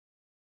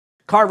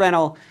Car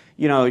rental,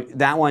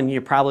 that one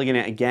you're probably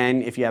going to,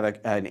 again, if you have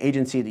an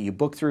agency that you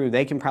book through,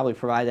 they can probably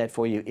provide that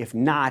for you. If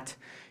not,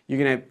 you're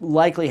going to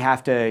likely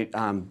have to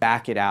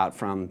back it out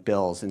from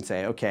bills and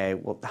say, okay,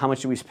 well, how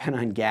much do we spend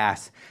on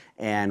gas?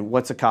 And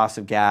what's the cost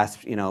of gas,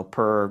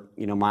 per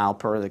mile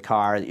per the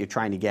car that you're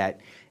trying to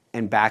get,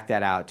 and back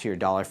that out to your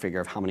dollar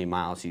figure of how many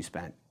miles you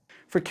spent.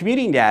 For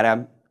commuting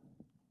data,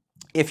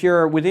 if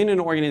you're within an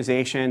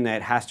organization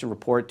that has to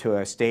report to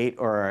a state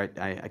or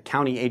a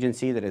county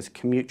agency that is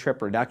commute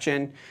trip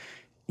reduction,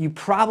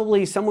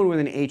 someone with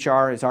an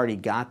HR has already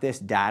got this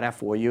data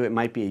for you. It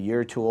might be a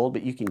year or two old,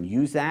 but you can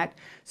use that.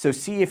 So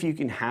see if you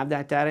can have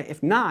that data.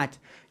 If not,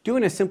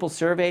 doing a simple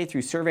survey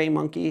through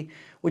SurveyMonkey,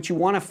 what you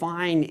want to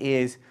find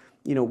is,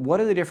 what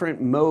are the different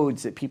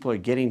modes that people are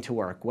getting to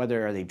work?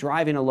 Whether are they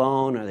driving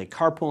alone, are they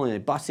carpooling, are they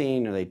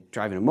busing, are they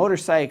driving a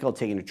motorcycle,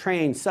 taking a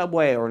train,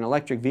 subway, or an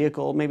electric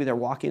vehicle? Maybe they're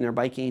walking, they're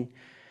biking.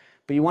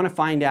 But you want to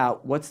find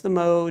out what's the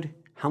mode,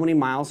 how many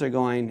miles they're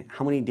going,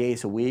 how many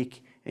days a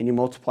week, and you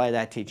multiply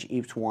that to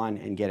each one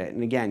and get it.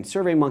 And again,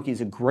 SurveyMonkey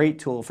is a great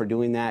tool for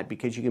doing that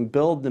because you can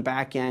build the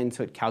back end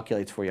so it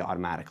calculates for you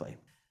automatically.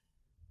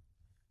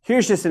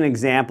 Here's just an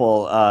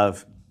example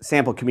of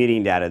sample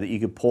commuting data that you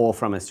could pull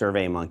from a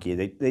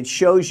SurveyMonkey that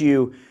shows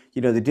you,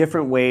 the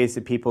different ways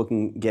that people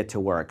can get to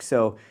work.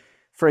 So,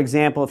 for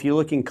example, if you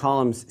look in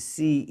columns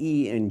C,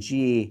 E, and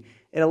G,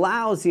 it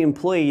allows the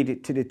employee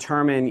to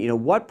determine,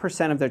 what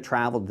percent of their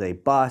travel do they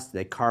bus, do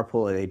they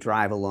carpool, or do they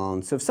drive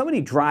alone. So if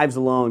somebody drives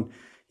alone,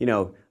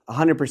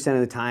 100% of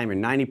the time or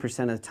 90%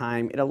 of the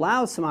time, it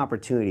allows some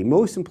opportunity.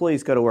 Most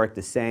employees go to work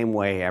the same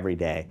way every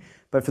day.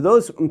 But for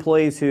those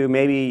employees who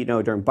maybe,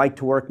 during Bike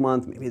to Work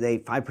month, maybe they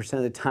 5%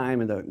 of the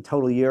time in the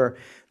total year,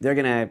 they're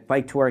going to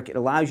bike to work. It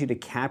allows you to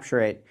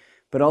capture it,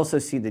 but also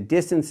see the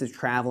distance it's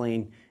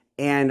traveling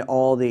and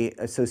all the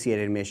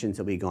associated emissions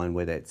that will be going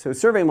with it. So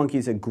SurveyMonkey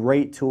is a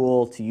great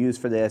tool to use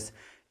for this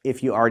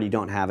if you already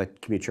don't have a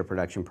commute trip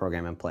reduction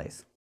program in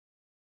place.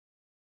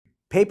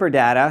 Paper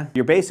data,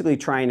 you're basically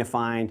trying to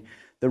find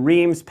the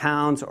reams,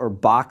 pounds, or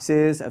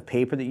boxes of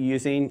paper that you're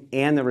using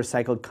and the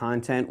recycled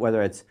content,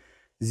 whether it's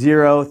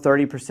 0,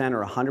 30%,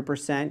 or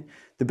 100%.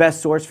 The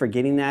best source for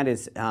getting that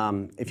is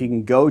if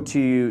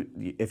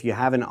you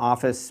have an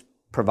office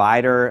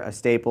provider, a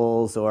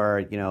Staples or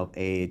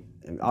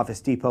an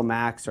Office Depot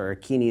Max or a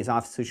Keeney's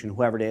Office Solution,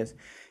 whoever it is.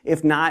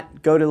 If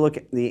not, go to look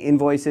at the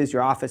invoices.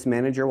 Your office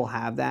manager will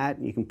have that,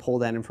 and you can pull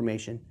that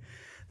information.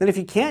 Then if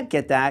you can't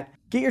get that,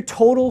 get your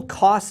total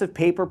cost of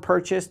paper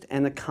purchased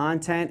and the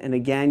content, and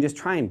again, just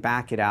try and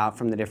back it out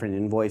from the different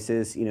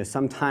invoices.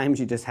 Sometimes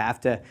you just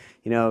have to,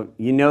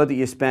 that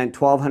you spent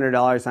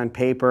 $1,200 on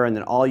paper and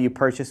then all you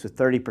purchased was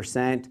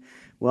 30%.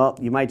 Well,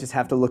 you might just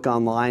have to look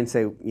online and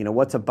say,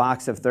 what's a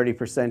box of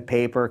 30%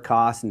 paper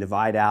cost, and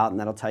divide out, and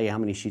that'll tell you how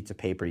many sheets of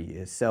paper you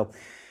use. So,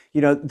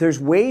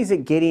 there's ways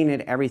at getting at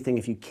everything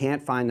if you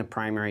can't find the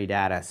primary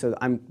data. So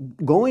I'm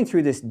going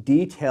through this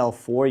detail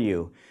for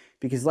you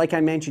because, like I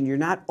mentioned, you're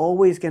not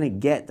always going to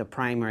get the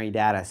primary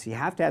data, so you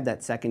have to have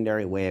that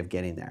secondary way of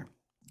getting there.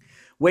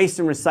 Waste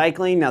and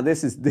recycling, now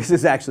this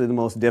is actually the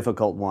most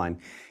difficult one.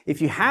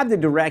 If you have the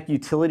direct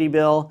utility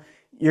bill,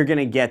 you're going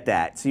to get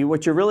that. So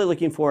what you're really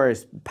looking for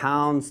is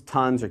pounds,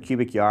 tons, or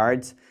cubic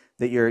yards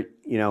that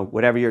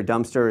whatever your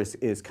dumpster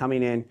is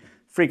coming in.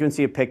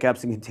 Frequency of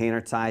pickups and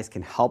container size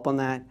can help on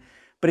that.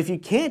 But if you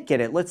can't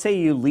get it, let's say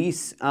you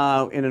lease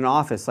in an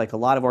office like a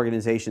lot of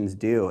organizations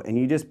do, and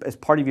you just, as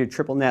part of your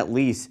triple net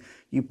lease,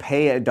 you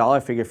pay a dollar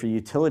figure for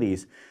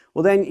utilities.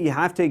 Well, then you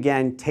have to,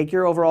 again, take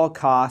your overall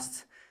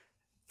costs,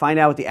 find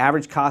out what the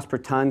average cost per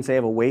ton, say,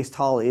 of a waste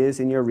haul is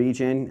in your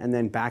region, and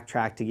then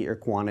backtrack to get your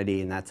quantity,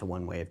 and that's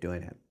one way of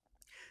doing it.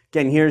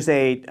 Again, here's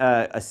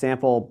a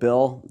sample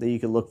bill that you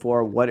can look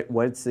for.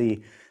 What's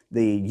the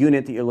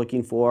unit that you're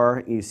looking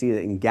for? You see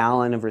that in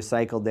gallon of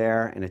recycled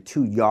there, and a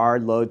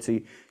 2-yard load. So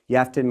you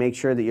have to make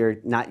sure that you're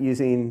not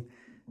using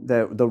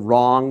the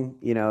wrong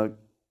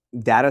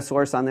data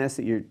source on this,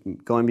 that you're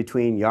going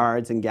between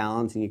yards and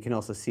gallons, and you can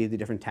also see the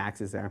different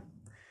taxes there.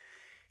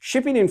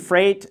 Shipping and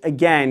freight,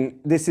 again,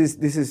 this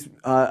is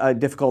a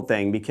difficult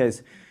thing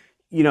because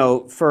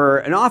for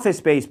an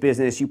office-based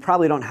business, you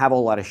probably don't have a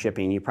lot of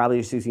shipping. You're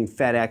probably just using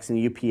FedEx and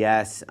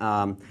UPS,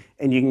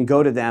 and you can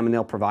go to them and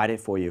they'll provide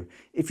it for you.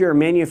 If you're a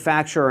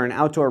manufacturer or an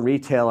outdoor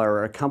retailer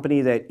or a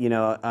company that,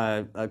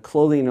 a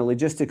clothing or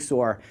logistics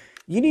store,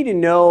 you need to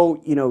know,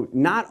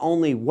 not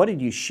only what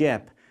did you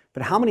ship,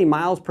 but how many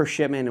miles per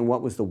shipment and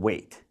what was the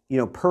weight,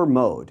 per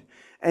mode.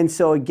 And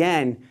so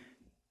again,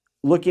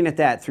 looking at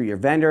that through your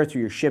vendor,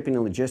 through your shipping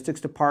and logistics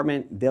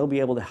department, they'll be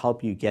able to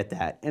help you get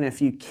that. And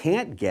if you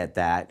can't get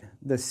that,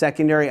 the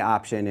secondary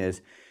option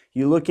is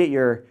you look at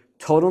your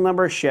total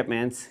number of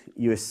shipments,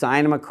 you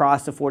assign them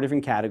across the 4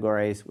 different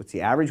categories, what's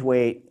the average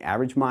weight,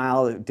 average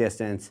mile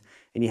distance,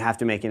 and you have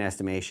to make an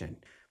estimation.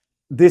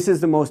 This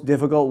is the most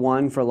difficult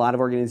one for a lot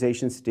of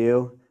organizations to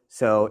do.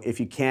 So if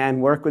you can,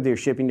 work with your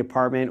shipping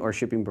department or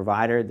shipping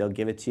provider, they'll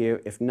give it to you.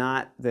 If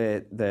not,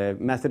 the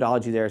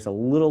methodology there is a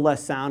little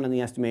less sound in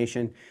the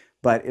estimation,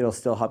 but it'll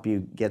still help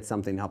you get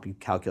something to help you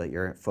calculate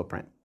your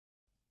footprint.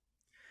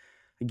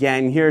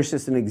 Again, here's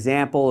just an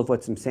example of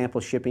what some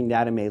sample shipping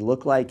data may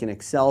look like in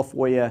Excel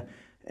for you,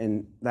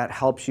 and that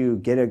helps you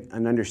get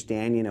an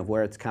understanding of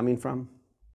where it's coming from.